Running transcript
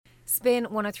Spin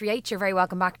 1038, you're very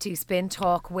welcome back to Spin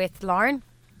Talk with Lauren.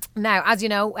 Now, as you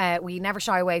know, we never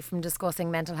shy away from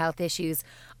discussing mental health issues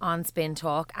on Spin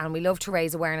Talk, and we love to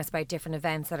raise awareness about different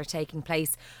events that are taking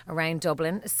place around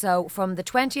Dublin. So from the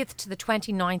 20th to the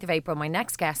 29th of April, my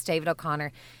next guest, David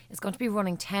O'Connor, is going to be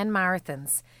running 10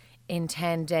 marathons in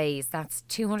 10 days. That's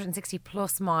 260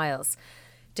 plus miles.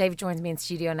 David joins me in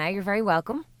studio now. You're very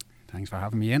welcome. Thanks for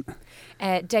having me in.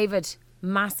 David,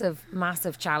 massive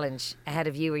challenge ahead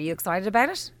of you. Are you excited about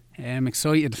it? I'm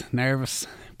excited, nervous,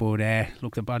 but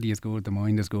look, the body is good, the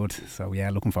mind is good. So yeah,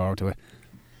 looking forward to it.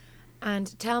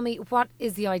 And tell me, what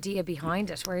is the idea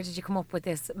behind it? Where did you come up with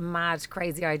this mad,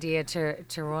 crazy idea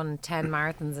to run 10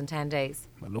 marathons in 10 days?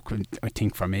 Well, look, I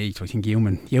think for me, I think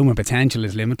human potential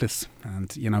is limitless.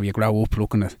 And, you know, you grow up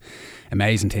looking at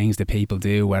amazing things that people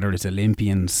do, whether it's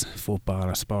Olympians, football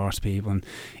or sports people, and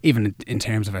even in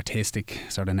terms of artistic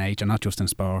sort of nature, not just in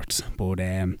sports, but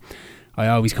I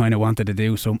always kind of wanted to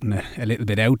do something a little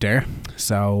bit out there.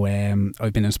 So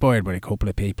I've been inspired by a couple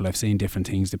of people. I've seen different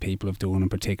things that people have done,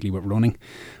 and particularly with running.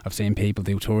 I've seen people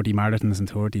do 30 marathons in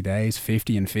 30 days,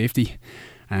 50 and 50.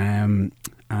 And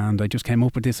I just came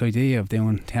up with this idea of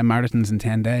doing 10 marathons in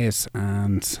 10 days.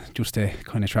 And just to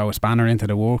kind of throw a spanner into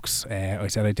the works, I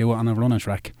said I'd do it on a running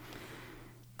track.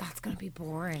 That's going to be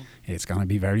boring. It's going to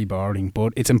be very boring,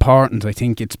 but it's important. I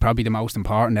think it's probably the most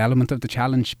important element of the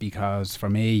challenge, because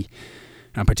for me,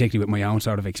 and particularly with my own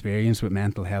sort of experience with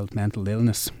mental health, mental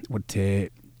illness, to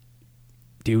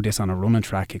do this on a running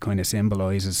track, it kind of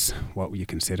symbolises what you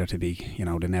consider to be, you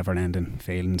know, the never-ending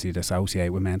feelings you'd associate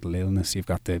with mental illness. You've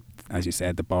got the, as you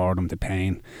said, the boredom, the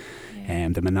pain,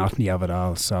 and the monotony of it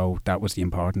all. So that was the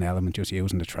important element, just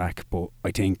using the track. But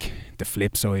I think the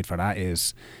flip side for that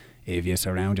is, if you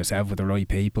surround yourself with the right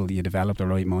people, you develop the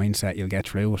right mindset, you'll get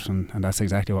through it, and that's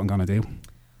exactly what I'm going to do.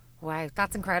 Wow,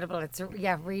 that's incredible. It's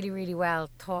really well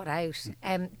thought out.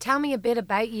 Tell me a bit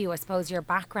about you, I suppose, your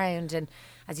background and,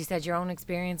 as you said, your own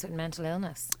experience with mental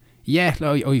illness. Yeah,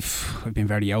 I've been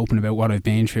very open about what I've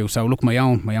been through. So look, my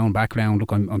own background.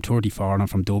 Look, I'm 34 and I'm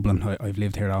from Dublin. I've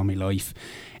lived here all my life.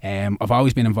 I've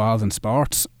always been involved in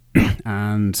sports,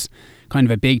 and kind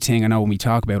of a big thing, I know, when we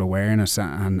talk about awareness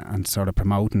and sort of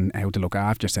promoting how to look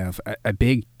after yourself, a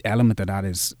big element of that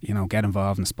is, you know, get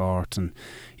involved in sports and,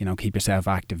 you know, keep yourself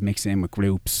active, mix in with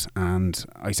groups. And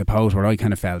I suppose where I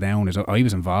kind of fell down is I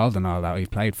was involved in all that.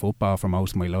 I've played football for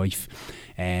most of my life.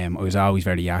 I was always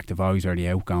very active, always very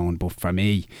outgoing, but for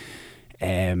me,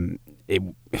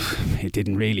 it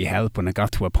didn't really help when it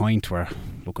got to a point where,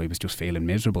 look, I was just feeling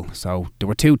miserable. So there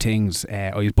were two things.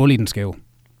 I was bullied in school.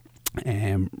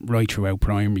 Right throughout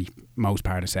primary, most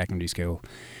part of secondary school,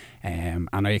 and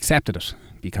I accepted it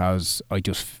because I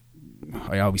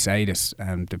always say this,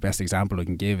 and the best example I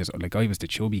can give is, like, I was the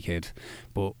chubby kid,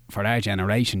 but for our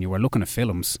generation you were looking at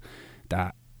films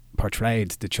that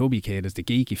portrayed the chubby kid as the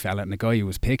geeky fella and the guy who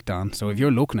was picked on. So if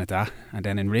you're looking at that and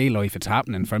then in real life it's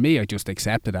happening, for me, I just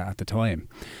accepted that at the time.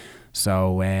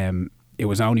 So it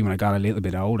was only when I got a little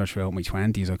bit older, throughout my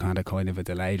 20s, I kind of a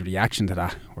delayed reaction to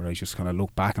that, where I just kind of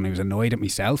looked back and I was annoyed at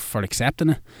myself for accepting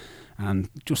it, and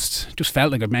just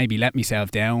felt like I'd maybe let myself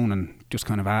down, and just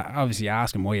kind of obviously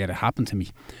asking why it had happened to me.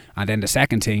 And then the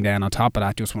second thing then on top of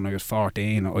that, just when I was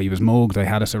 14, I was mugged. I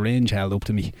had a syringe held up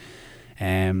to me.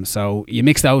 So you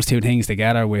mix those two things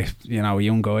together with, you know, a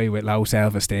young guy with low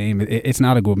self-esteem, it's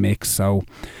not a good mix. So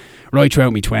right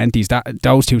throughout my 20s,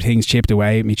 those two things chipped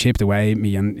away at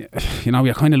me, and, you know,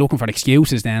 you're kind of looking for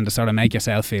excuses then to sort of make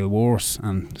yourself feel worse.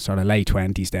 And sort of late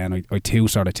 20s then, I had two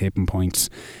sort of tipping points,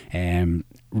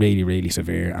 really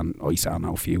severe, and I saw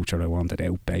no future. I wanted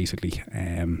out, basically.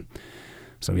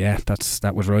 So yeah,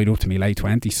 that was right up to me late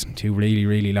 20s, two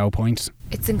really low points.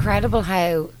 It's incredible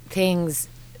how things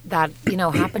that, you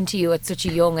know, happened to you at such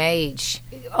a young age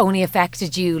only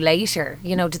affected you later.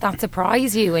 You know, did that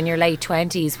surprise you in your late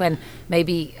 20s, when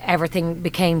maybe everything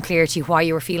became clear to you why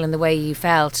you were feeling the way you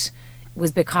felt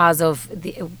was because of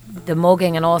the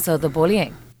mugging and also the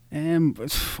bullying?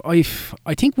 I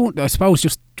think I suppose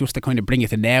just to kind of bring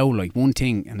it to now, like, one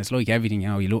thing, and it's like everything,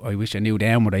 you know, I wish I knew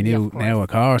then what I knew now, of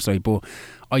course, like, but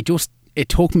it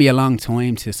took me a long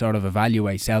time to sort of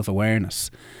evaluate self-awareness.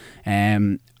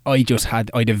 I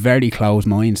had a very closed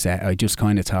mindset. I just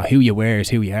kind of thought, who you were is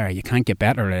who you are. You can't get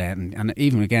better at it. And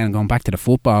even again, going back to the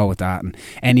football with that, and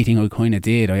anything I kind of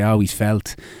did, I always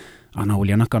felt, oh no, well,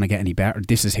 you're not going to get any better.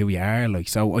 This is who you are. Like,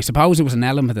 so I suppose it was an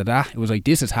element of that. It was like,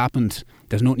 this has happened.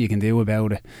 There's nothing you can do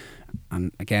about it.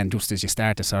 And again, just as you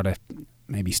start to sort of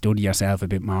maybe study yourself a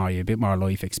bit more, you have a bit more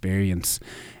life experience,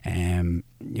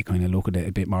 you kind of look at it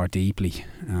a bit more deeply,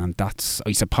 and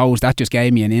I suppose that just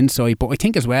gave me an insight. But I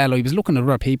think as well, I was looking at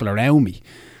other people around me,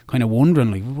 kind of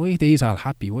wondering, like, why are these all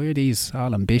happy? Why are these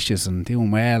all ambitious and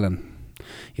doing well? And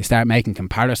you start making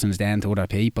comparisons then to other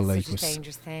people. Such like, a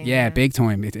dangerous thing. yeah, big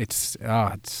time. It's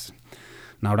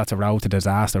no, that's a road to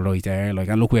disaster right there. Like,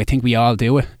 and look, I think we all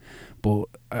do it, but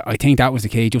I think that was the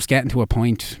key. Just getting to a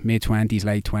point, mid-20s,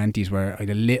 late 20s, where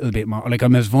I'd a little bit more, like,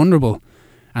 I'm as vulnerable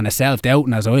and as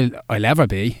self-doubting as I'll ever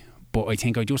be. But I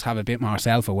think I just have a bit more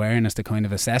self-awareness to kind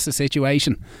of assess the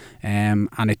situation. And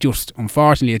it just,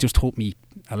 unfortunately, it just took me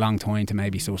a long time to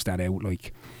maybe suss that out.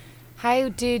 Like, how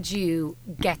did you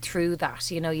get through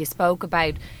that? You know, you spoke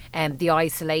about the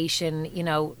isolation, you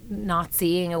know, not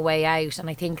seeing a way out. And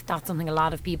I think that's something a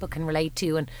lot of people can relate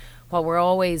to. And what we're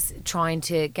always trying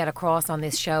to get across on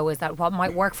this show is that what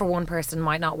might work for one person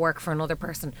might not work for another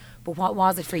person. But what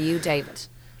was it for you, David?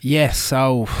 Yeah,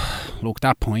 so, look,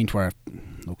 that point where,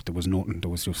 look, there was nothing. There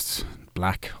was just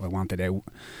black. I wanted out.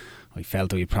 I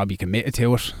felt I'd probably committed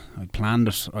to it. I'd planned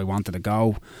it. I wanted to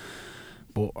go.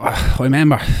 But I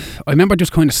remember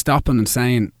just kind of stopping and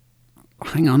saying,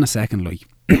 hang on a second, like,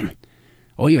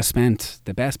 I have spent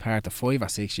the best part of 5 or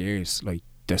 6 years, like,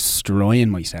 destroying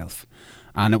myself.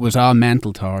 And it was all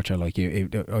mental torture. Like,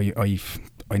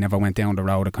 I never went down the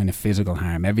road of kind of physical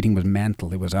harm. Everything was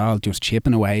mental. It was all just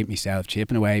chipping away at myself,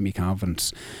 chipping away at my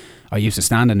confidence. I used to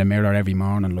stand in the mirror every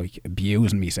morning, like,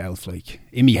 abusing myself, like,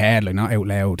 in my head, like, not out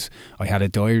loud. I had a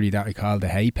diary that I called the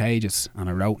hate pages, and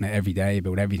I wrote in it every day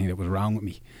about everything that was wrong with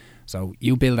me. So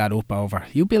you build that up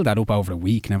over a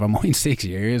week, never mind 6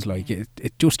 years. Like,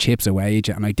 it just chips away at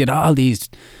you. And I did all these,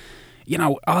 you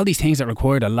know, all these things that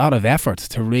required a lot of effort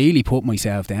to really put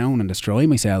myself down and destroy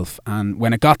myself. And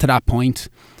when it got to that point,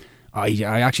 I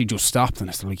actually just stopped and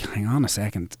I was like, hang on a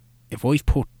second. If I've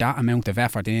put that amount of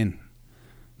effort in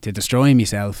to destroy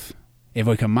myself, if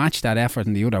I can match that effort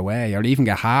in the other way, or even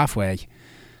get halfway,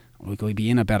 like, I'd be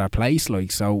in a better place.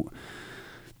 Like, so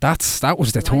that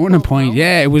was the turning point.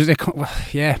 Yeah, it was.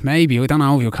 Yeah, maybe, I don't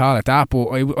know if you call it that, but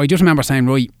I just remember saying,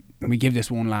 right, we give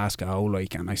this one last go.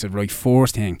 Like, and I said, right,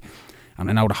 first thing, and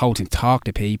I know the whole thing, talk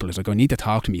to people. It's like, I need to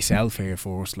talk to myself here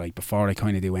first, like, before I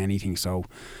kind of do anything. So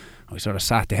I sort of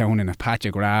sat down in a patch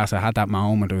of grass. I had that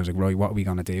moment. I was like, right, what are we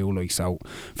gonna do? Like, so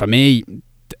for me,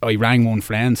 I rang one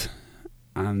friend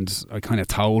and I kind of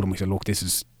told him, I said, look, this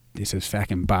is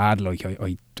fucking bad. Like,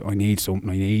 I need something.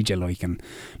 I need you. Like, and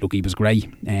look, he was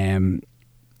great.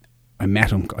 I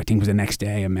met him, I think it was the next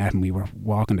day I met him. We were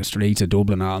walking the streets of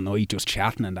Dublin all night, just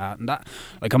chatting and that.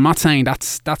 Like, I'm not saying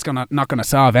that's not gonna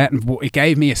solve it, but it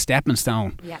gave me a stepping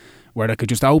stone. Yeah. Where I could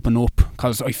just open up,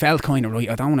 because I felt kind of, right,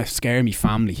 I don't want to scare me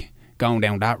family going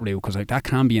down that route, because that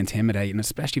can be intimidating,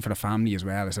 especially for the family as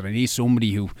well. I said, I need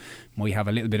somebody who might have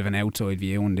a little bit of an outside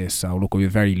view on this. So look, I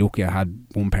was very lucky. I had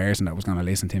one person that was going to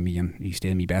listen to me, and he's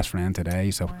still my best friend today.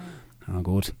 So, all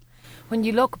good. When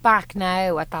you look back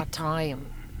now at that time,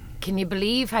 can you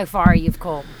believe how far you've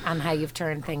come and how you've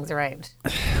turned things around?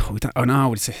 Oh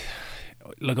no, it's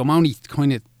like, I'm only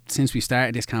kind of, since we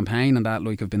started this campaign and that,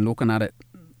 like, I've been looking at it.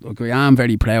 Like, I am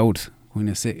very proud.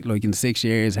 Like, in 6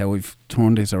 years, how we've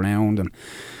turned this around, and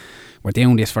we're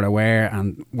doing this for aware,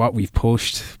 and what we've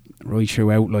pushed right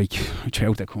throughout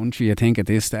the country. I think at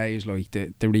this stage, like,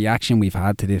 the reaction we've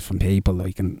had to this from people,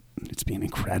 like, and it's been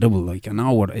incredible. Like, I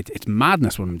know it's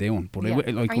madness what I'm doing, but yeah.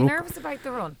 like, are you nervous about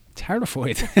the run?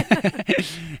 Terrified.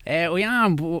 I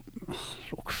am, but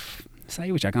look,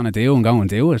 say what you're gonna do and go and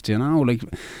do it. You know, like,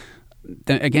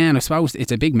 again, I suppose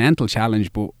it's a big mental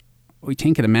challenge, but I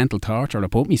think of the mental torture I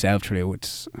put myself through.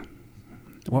 It's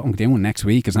what I'm doing next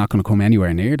week is not going to come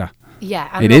anywhere near that. Yeah,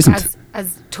 and it look, isn't.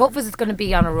 As tough as it's going to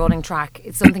be on a running track,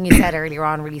 it's something you said earlier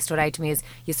on really stood out to me, is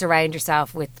you surround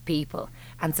yourself with people.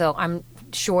 And so I'm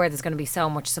sure there's going to be so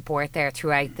much support there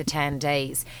throughout the 10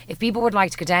 days. If people would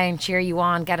like to go down, cheer you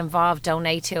on, get involved,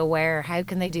 donate to Aware, how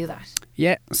can they do that?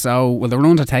 Yeah, so, well, the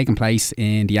runs are taking place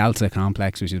in the Alta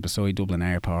complex, which is beside Dublin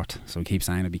Airport. So we keep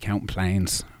saying I'll be counting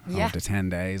planes over the 10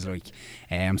 days. Like,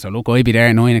 so look, I'll be there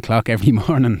at 9 o'clock every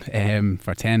morning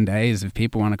for 10 days. If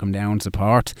people want to come down and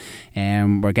support,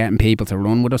 we're getting people to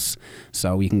run with us.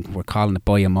 So we're calling it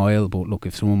by a mile, but look,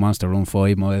 if someone wants to run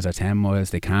 5 miles or 10 miles,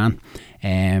 they can.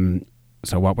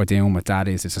 So what we're doing with that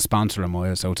is it's a sponsor a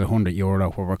mile, so it's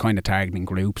 €100, where we're kind of targeting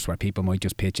groups where people might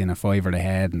just pitch in a $5 a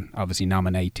head and obviously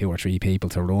nominate 2 or 3 people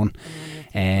to run.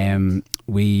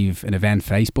 We've an event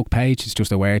Facebook page, it's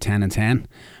just Aware 10 and 10,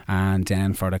 and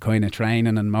then for the kind of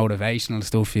training and motivational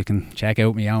stuff, you can check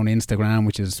out my own Instagram,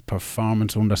 which is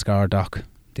performance_doc.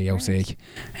 DOC.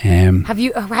 Have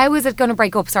you? How is it going to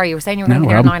break up? Sorry, you were saying you were going to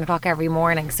be there at 9 o'clock every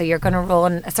morning, so you're going to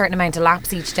run a certain amount of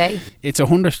laps each day. It's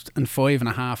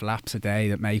 105.5 laps a day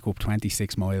that make up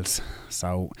 26 miles.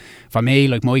 So for me,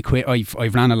 like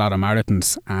I've ran a lot of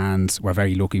marathons, and we're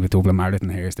very lucky with Dublin Marathon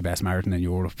here. It's the best marathon in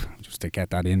Europe. Just to get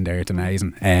that in there, it's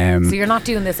amazing. So you're not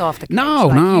doing this off the couch? No.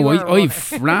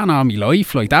 I've ran all my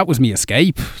life. Like, that was my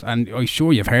escape, and I'm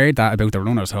sure you've heard that about the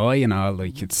runner's high and all.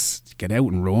 Like, it's get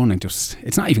out and run, and just,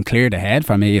 it's not even clear the head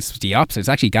for me. It's the opposite. It's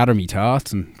actually gather me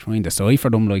thoughts and try and decipher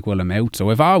them like while I'm out. So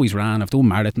I've always ran. I've done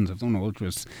marathons, I've done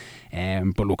ultras,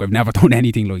 but look, I've never done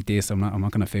anything like this. I'm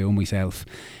not going to fool myself.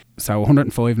 So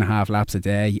 105.5 laps a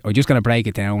day. I just got to break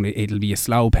it down. It'll be a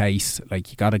slow pace. Like,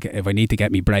 you got to, if I need to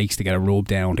get me brakes, to get a rub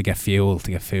down, to get fuel,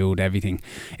 to get food, everything.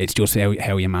 It's just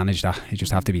how you manage that. You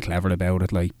just have to be clever about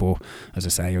it. Like, but as I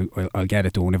say, I'll get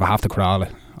it done. If I have to crawl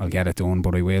it, I'll get it done.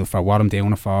 But I will, for what I'm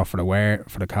doing it for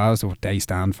the cause, what they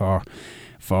stand for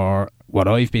what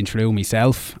I've been through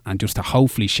myself, and just to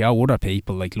hopefully show other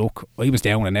people, like, look, I was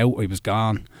down and out, I was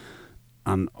gone,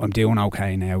 and I'm doing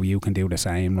okay now. You can do the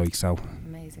same. Like, so.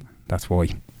 That's why.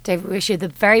 Dave, we wish you the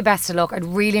very best of luck. I'd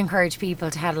really encourage people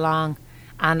to head along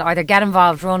and either get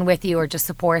involved, run with you, or just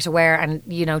support Aware and,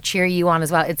 you know, cheer you on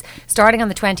as well. It's starting on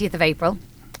the 20th of April,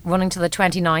 running till the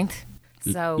 29th.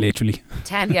 So literally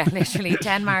 10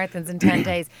 marathons in 10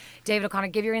 days. David O'Connor,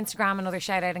 give your Instagram another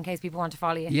shout out in case people want to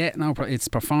follow you. Yeah, no, it's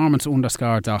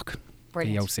performance_doc.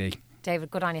 Brilliant. DOC.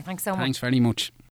 David, good on you. Thanks so much. Thanks very much.